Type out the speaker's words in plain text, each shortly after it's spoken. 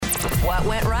What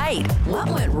went right? What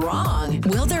went wrong?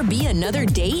 Will there be another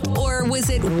date? Or was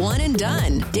it one and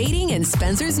done? Dating in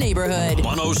Spencer's Neighborhood.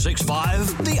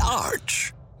 106.5 The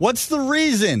Arch. What's the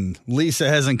reason Lisa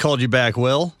hasn't called you back,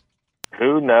 Will?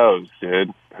 Who knows,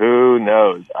 dude? Who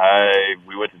knows?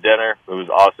 We went to dinner. It was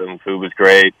awesome. Food was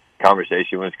great.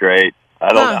 Conversation was great.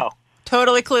 I don't know.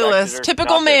 Totally clueless.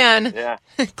 Typical man. Yeah.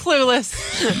 Clueless.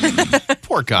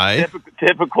 Poor guy.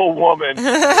 Typical woman.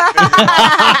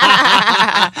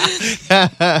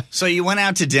 So you went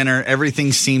out to dinner.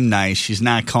 Everything seemed nice. She's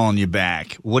not calling you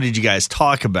back. What did you guys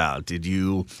talk about? Did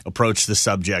you approach the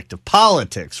subject of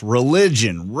politics,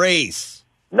 religion, race?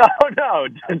 No.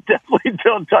 Definitely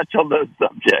don't touch on those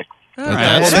subjects.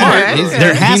 That's Well, smart.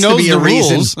 There has He to knows be the a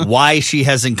reason rules. why she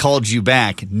hasn't called you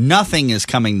back. Nothing is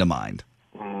coming to mind.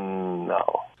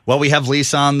 No. Well, we have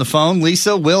Lisa on the phone.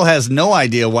 Lisa, Will has no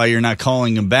idea why you're not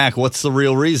calling him back. What's the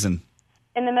real reason?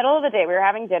 In the middle of the day, we were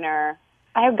having dinner.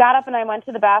 I got up and I went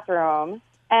to the bathroom.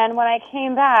 And when I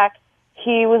came back,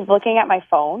 he was looking at my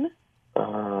phone.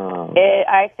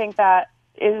 I think that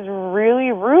is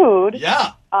really rude.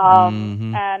 Yeah.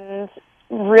 And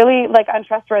really,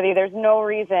 untrustworthy. There's no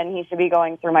reason he should be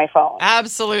going through my phone.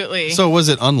 Absolutely. So was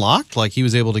it unlocked? Like he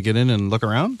was able to get in and look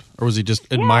around? Or was he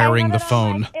just admiring the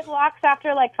phone? It locks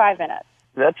after 5 minutes.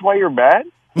 That's why you're mad?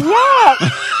 Yeah.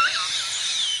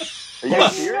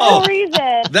 There's no reason.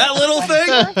 That little thing?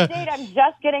 First date, I'm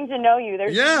just getting to know you.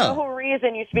 There's no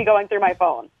reason you should be going through my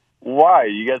phone. Why?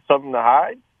 You got something to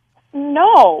hide?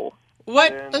 No.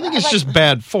 What I think it's just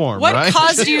bad form, What right?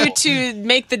 caused you to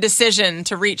make the decision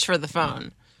to reach for the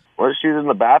phone? Well, she was in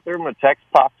the bathroom. A text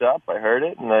popped up. I heard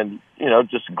it, and then,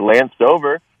 just glanced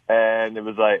over, and it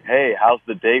was like, hey, how's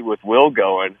the date with Will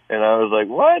going? And I was like,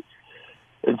 what?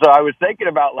 And so I was thinking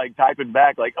about, typing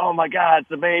back, oh, my God,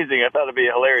 it's amazing. I thought it'd be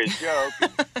a hilarious joke.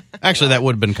 Actually, that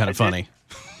would have been kind of funny.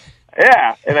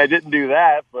 Yeah, and I didn't do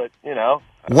that, but,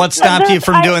 What stopped you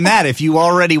from doing that? If you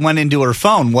already went into her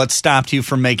phone, what stopped you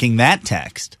from making that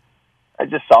text? I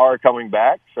just saw her coming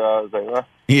back, so I was like, well.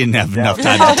 You didn't have enough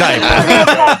time to type.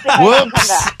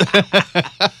 Whoops.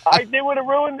 I didn't want to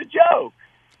ruin the joke.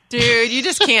 Dude, you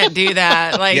just can't do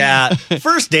that. Yeah,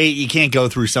 first date, you can't go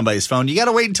through somebody's phone. You got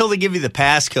to wait until they give you the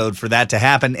passcode for that to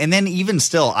happen. And then even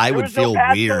still, I would feel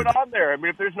weird. There's no passcode on there. I mean,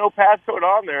 if there's no passcode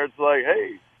on there, it's like,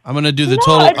 hey. I'm gonna do the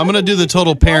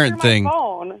total parent thing.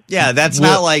 Yeah, that's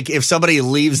not like if somebody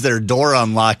leaves their door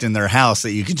unlocked in their house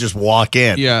that you could just walk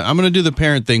in. Yeah, I'm gonna do the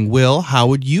parent thing. Will, how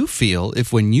would you feel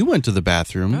if when you went to the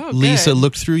bathroom, Lisa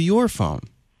looked through your phone?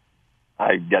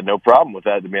 I got no problem with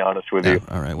that, to be honest with you.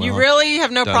 All right. Well, you really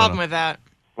have no problem with that.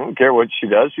 I don't care what she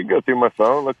does. She can go through my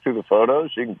phone, look through the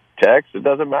photos. She can text. It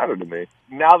doesn't matter to me.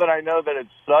 Now that I know that it's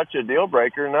such a deal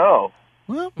breaker, no.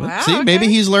 Well, see, maybe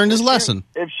he's learned his lesson.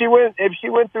 If she went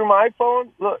through my phone,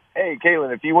 look, hey,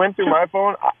 Caitlin, if you went through my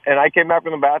phone and I came back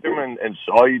from the bathroom and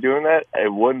saw you doing that,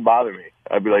 it wouldn't bother me.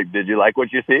 I'd be like, did you like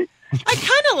what you see? I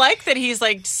kind of like that he's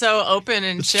so open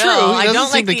and chill. true. He I doesn't don't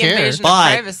seem like to the care. invasion But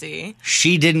of privacy.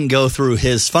 she didn't go through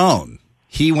his phone.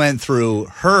 He went through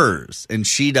hers, and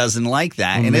she doesn't like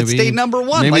that. Well, and it's maybe- date number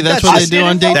one. maybe that's what they do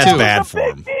on date That's two. bad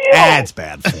form. That's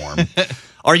bad form.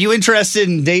 Are you interested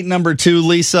in date number 2,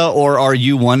 Lisa, or are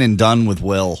you one and done with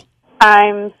Will?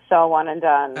 I'm so one and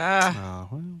done. Sorry,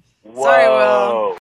 Will.